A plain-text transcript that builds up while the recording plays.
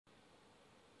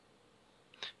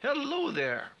Hello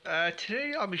there.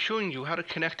 Today I'll be showing you how to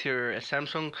connect your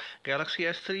Samsung Galaxy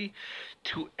S3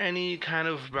 to any kind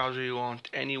of browser you want,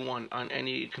 anyone on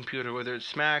any computer, whether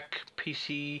it's Mac,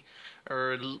 PC,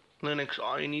 or Linux.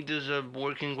 All you need is a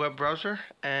working web browser,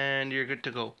 and you're good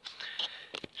to go.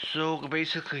 So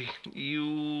basically,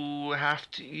 you have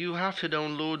to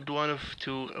download one of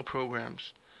two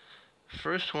programs.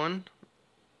 First one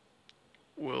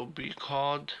will be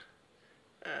called.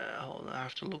 Hold on, I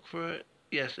have to look for it.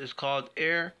 Yes, it's called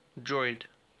AirDroid.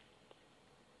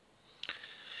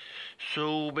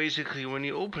 So basically, when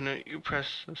you open it, you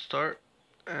press start,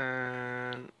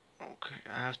 and okay,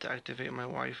 I have to activate my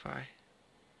Wi-Fi.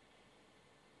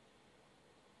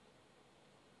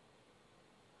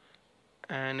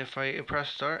 And if I press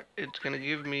start, it's gonna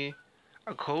give me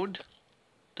a code,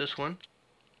 this one,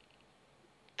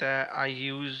 that I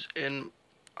use in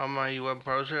on my web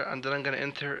browser, and then I'm gonna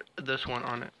enter this one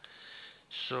on it.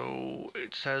 So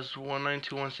it says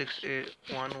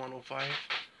 192.168.1.105.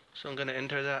 So I'm gonna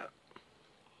enter that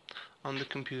on the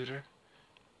computer.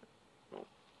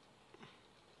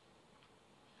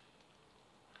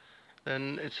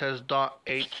 Then it says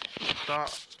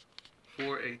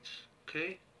 .8.48.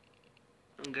 Okay,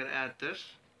 I'm gonna add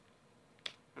this.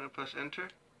 I'm gonna press enter,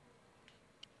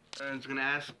 and it's gonna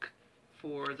ask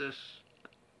for this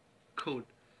code.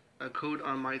 A code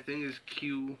on my thing is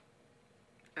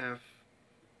QF9E.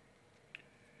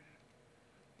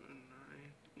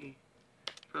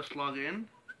 Press login,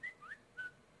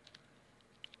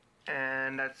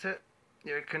 and that's it.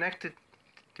 You're connected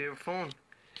to your phone.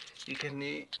 You can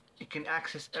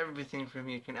access everything from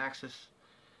here. You can access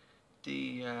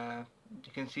the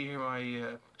you can see here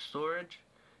my storage.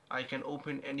 I can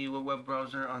open any web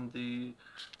browser on the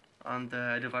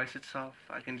device itself.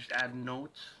 I can just add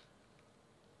notes,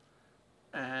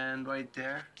 and right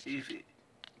there, if you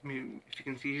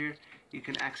can see here, you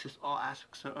can access all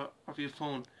aspects of your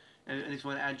phone. And if you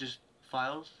want to add just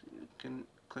files, you can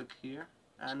click here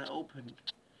and open.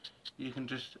 You can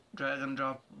just drag and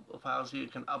drop files here. You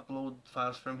can upload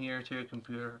files from here to your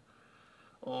computer,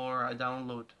 or a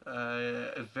download.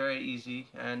 Very easy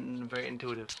and very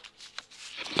intuitive.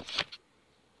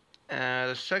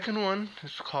 The second one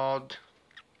is called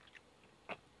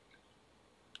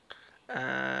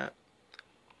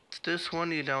this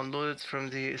one. You download it from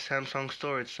the Samsung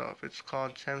store itself. It's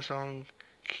called Samsung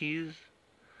Keys.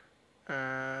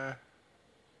 I'm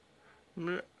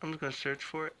just gonna search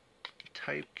for it.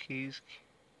 Type keys.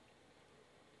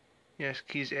 Yes,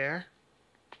 Keys Air.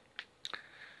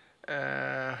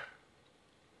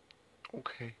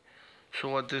 Okay. So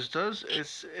what this does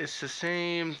is it's the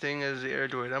same thing as the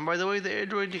AirDroid. And by the way, the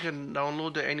AirDroid you can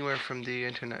download it anywhere from the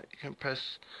internet. You can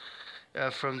press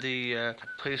from the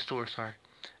Play Store. Sorry.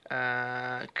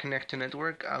 Connect to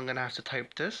network. I'm gonna have to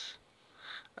type this.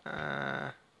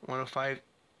 105.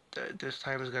 This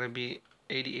time is gonna be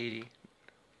 8080.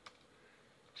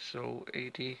 So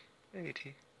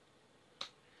 8080.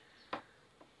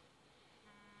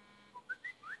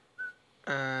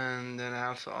 And then I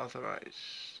have to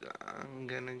authorize. I'm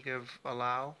gonna give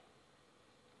allow,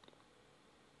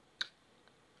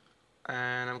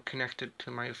 and I'm connected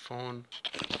to my phone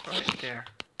right there.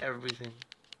 Everything,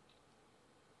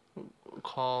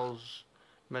 calls,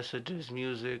 messages,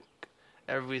 music,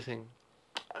 everything.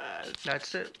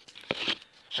 That's it.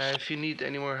 If you need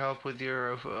any more help with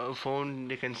your phone,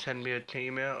 you can send me an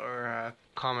email or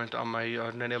comment on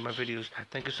any of my videos.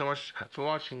 Thank you so much for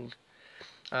watching.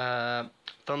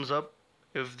 Thumbs up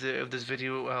if this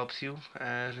video helps you,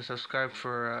 and subscribe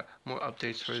for more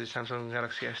updates for the Samsung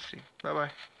Galaxy S3. Bye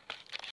bye.